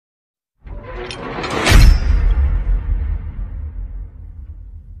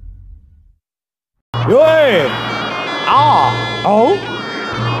Oh.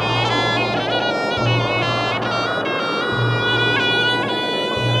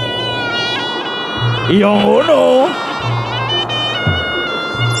 Yang ngono.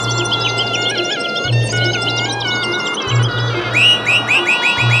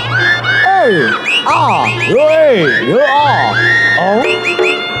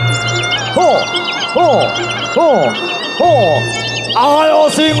 Ayo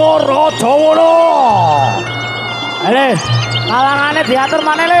Singo Rojowono. Ale, kalangane diatur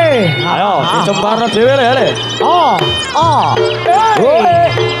maneh le. Ayo dicembarno dhewe le, ale.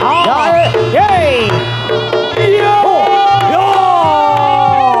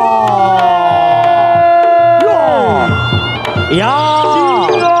 Ya.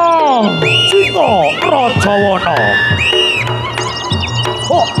 Singo Rojowono.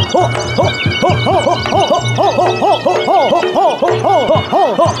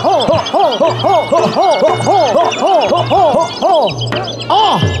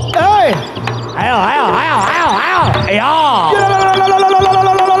 Ayo. Ya.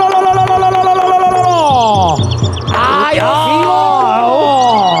 Ayo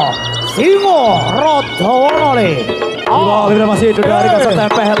Singo Rojowono le. Bila masih itu dari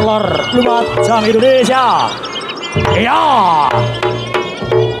Ika-Tempeh Lor-Hajat Indonesia. Ya.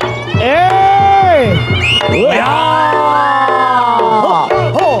 Ya.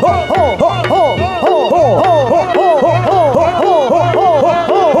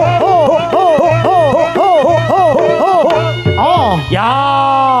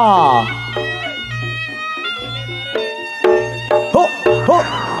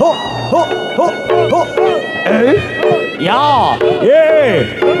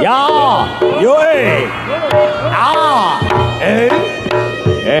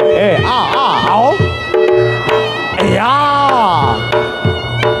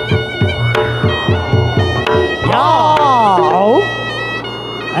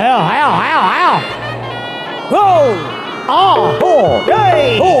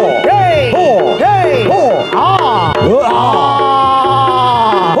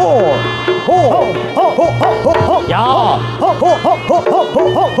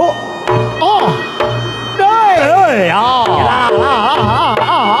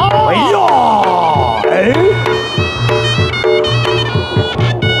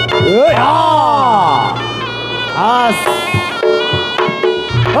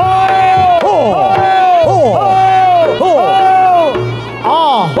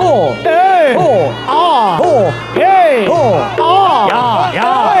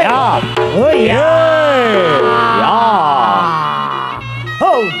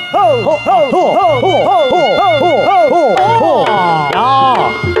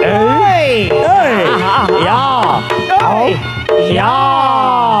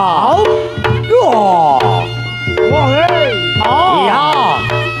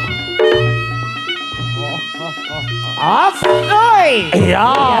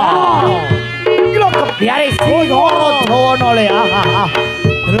 Gebyar Singo Rojowono le.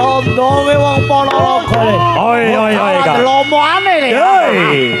 Londonge wong Ponorogo le. Lomane le.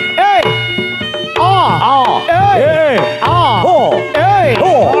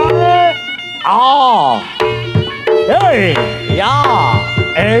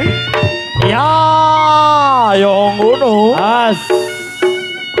 Yang ngono.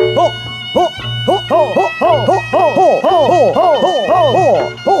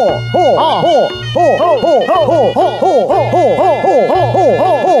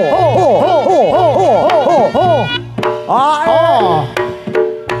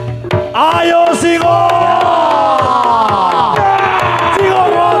 Ayo Singo. Singo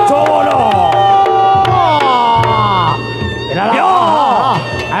Rojowono.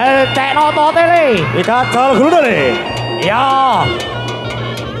 Ayo tekno tote le. Ika jal guru le. Ya.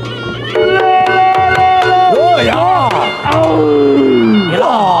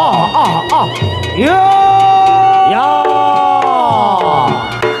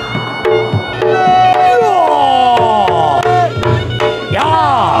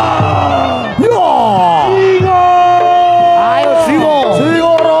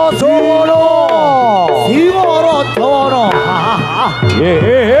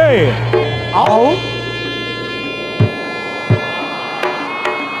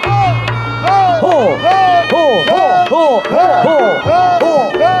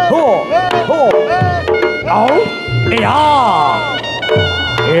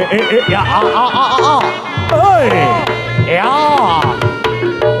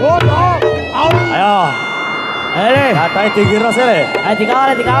 Katai digiro sih. Ayo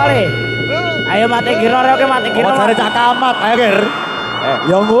dikawali. Ayo mati giro Reog mati giro. Mau cari cakamat, ayo Ger.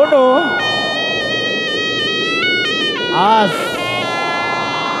 Yang ngono. As.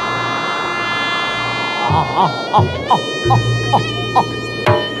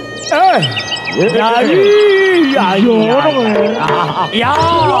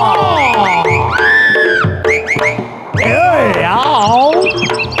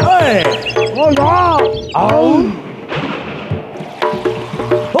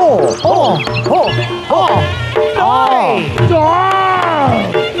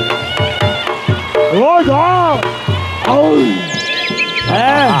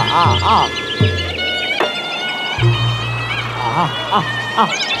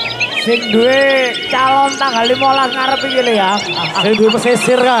 Sing duwe calon tanggal 15 ngarep iki lho ya. Sing duwe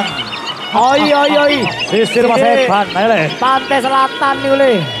pesisir kan. Oh iya. Sisir Mas Eban, ayo le. Pantai Selatan niku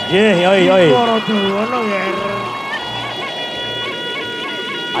le. Nggih, yoi. Rojowono ya.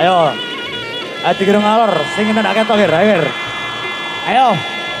 Ayo. Ayo dikira ngalor, sing ndak ketok Ger. Ayo.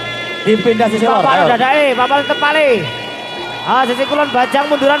 Dipindah sisi lor. Papan dadake, papan tepale. Ah, sisi kulon Bajang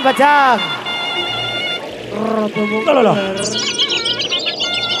munduran Bajang. Loh.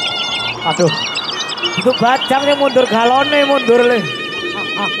 Aduh. Itu Bajang yang mundur galone mundur le.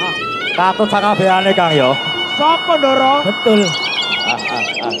 Katut sakabehane Kang yo. Sopo Ndoro? Betul.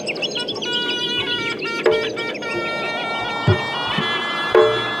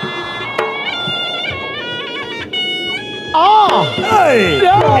 Oh. Hey.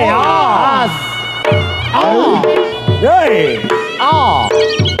 Yes. Oh. Hey. Oh.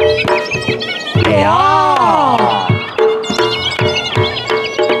 Ya.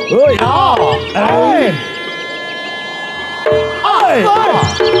 Oh ya. Hey. Hey.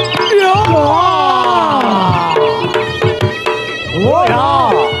 Ya. Oh ya.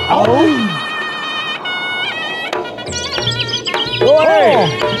 Oh. Hey.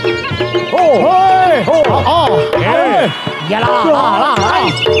 Oh. Hey. Oh. Hey. Ya lah.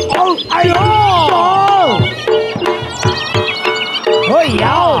 Oh. Ayo. Oh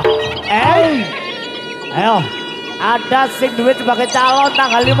ya. Ayo. Ada sing duit sebagai calon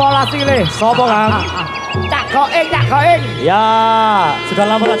tanggal 15 ini. Sopo Kang? Cak Goeng. Ya, sudah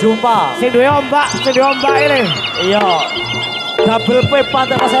lama tak jumpa. Sing duwe ombak ini. Iya. Double P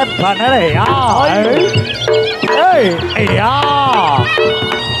Pantai Mas Eban ini. Ya. Iya.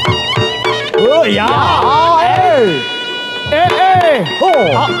 Oh ya.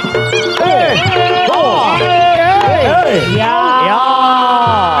 Ya.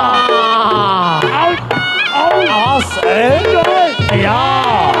 Awas. Ya.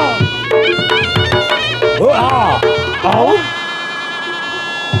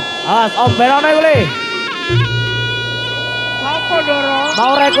 As Om Berone kuwi. Apa Doro?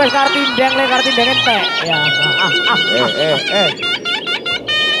 Mau request kartindeng entek. Ya.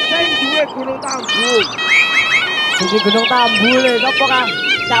 Sing duwe Gunung Tambu. Sing Gunung Tambu le sapa Kang?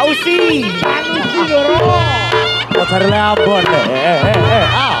 Cak Usi. Doro. Motor le Ambon.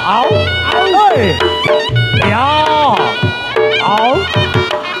 Au. Hei. Ya. Au.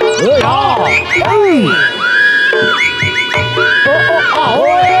 Ya. Hei.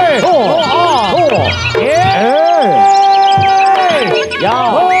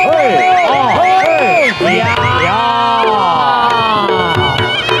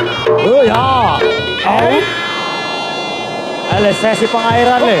 Sesi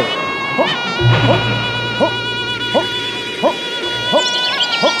pengairan le.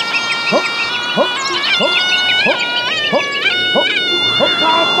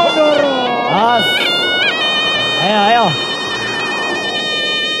 Apa Doro? As. Ayo.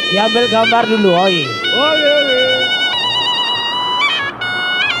 Diambil gambar dulu, oi. Oh iya.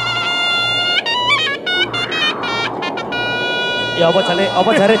 Ya apa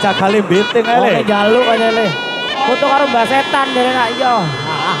jare jagale binting ae le. Jaluk aja le. Foto karo Mbak Setan dari nak yo.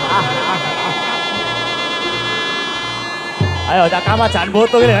 Ayo cak kama jangan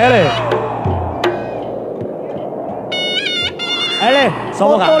foto gini ae le. Ayo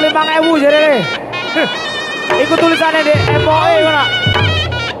foto 5.000 jare le. Iku tulisannya di MOE mana?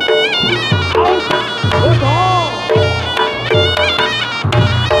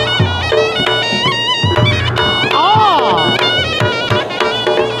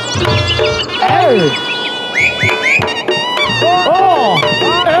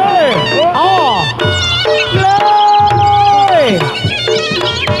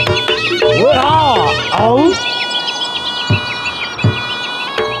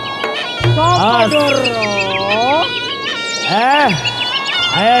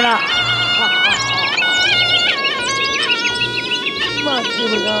 Ayo nak. Masih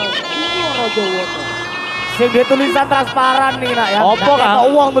benar. Ini Rojowono. Sing dia tulisan transparan nih nak ya. Opo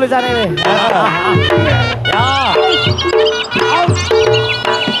Kang? Uang tulisannya ini. Ya.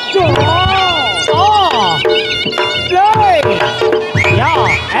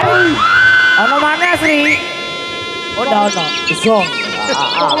 Ono mana Sri? Oh, udah ono. Besong.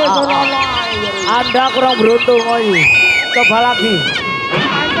 Anda kurang beruntung, Oi. Coba lagi.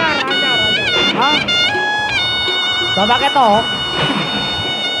 Anyar. Hah? Bpk.Keto.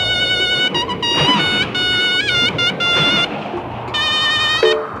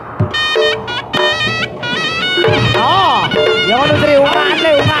 Oh, yang ono Sri, ungaan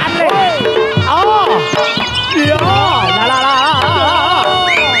le. Oh. Iya, la.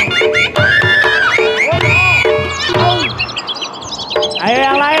 Ayo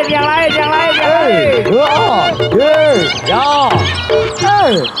yang lain. Oh, ya.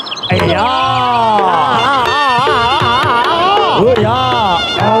 Iya. Oh ya.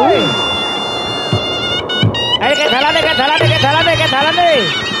 Ayo ke dalan nih.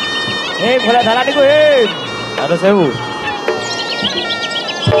 Boleh dalan nih gue. Ada sewu.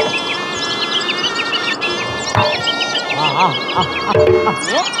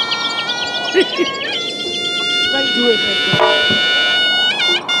 Sing duwe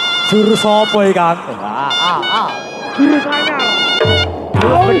Juru sopo iki, Kang? jurus anyar.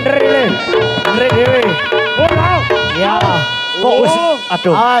 Bener ini. Bener dewe. Oh, Ya. Kok wis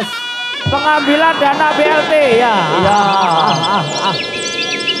aduh. Awas. Pengambilan dana BLT ya. Iya.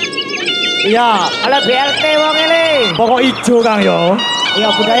 Iya. Kalau BLT wong ini. Pokok ijo, Kang yo. Ya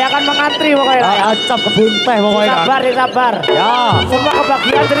budayakan mengantri pokoknya. Ya. Acap kebun teh pokoknya, Kang. Sabar. Ya. Semua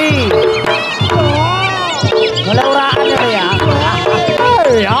kebagian Tri. Mulai uraan ya.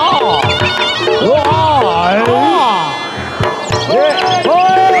 Ya. Wah.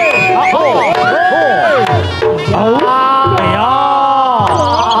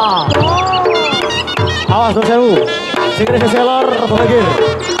 Awas tuh sewu. Sikre seselor bagir.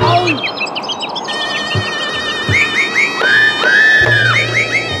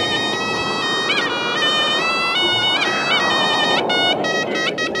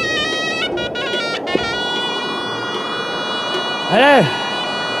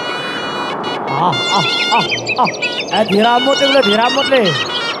 Diramut nih.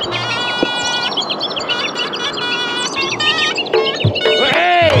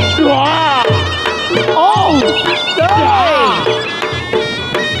 dua. Oh,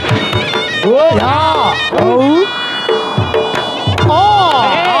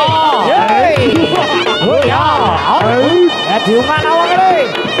 Ya. ya diungan awak ini.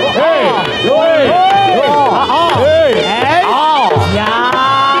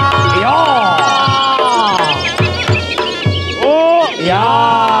 Ya,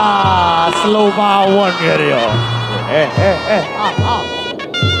 slow mawon ya.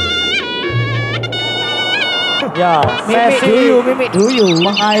 Ya, Mimik duyu.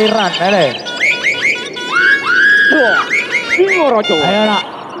 Pengairan, Singo rojo. Ayo nak.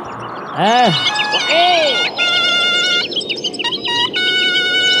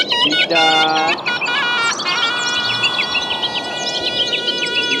 Bisa.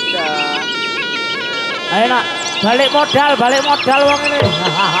 Ayo nak. Balik modal wong ini.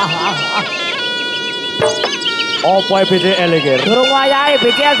 Opo BCL iki? Durung wayahe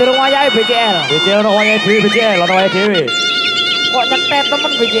BCL. BCL ono wayahe dhewe, BCL ono wayahe dhewe. Kok nyetet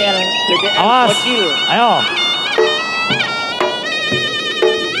temen BCL. Awas. Ayo.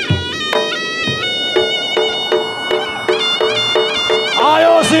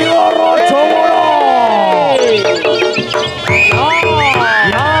 Ayo Singo Rojowono.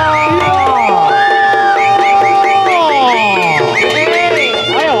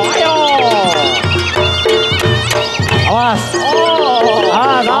 Awas.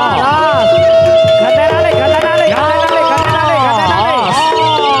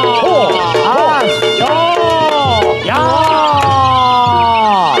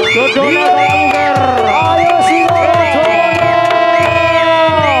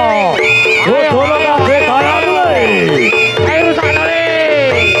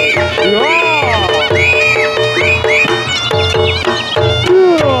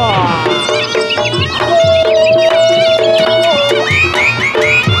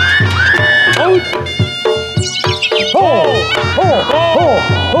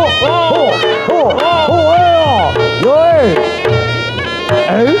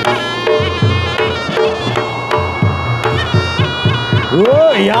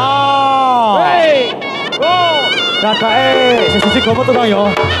 Ya. Kakak sisi gomo tuh Bang yo.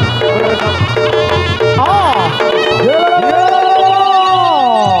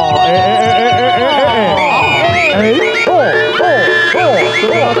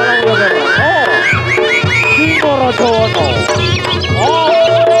 Singo Rojowono.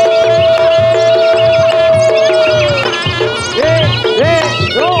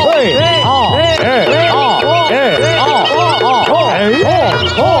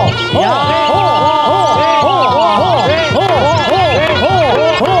 Ya.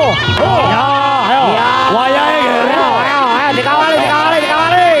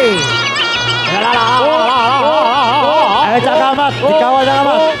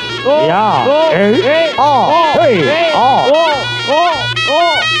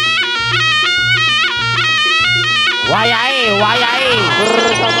 Wayai.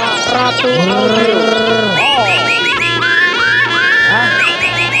 bersama Ratu Audio.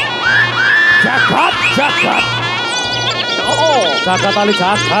 Jagat. Jagat ali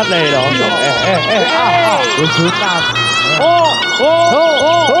jagat lah itu. Bujukan.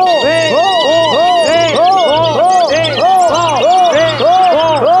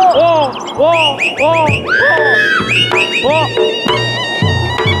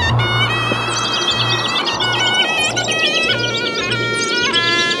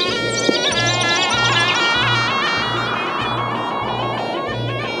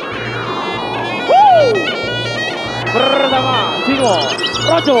 Bersama Singo,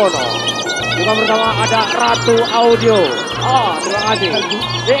 Rojowono. Juga bersama ada Ratu Audio. Terima kasih.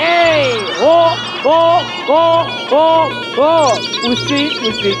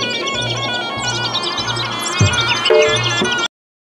 Pusing.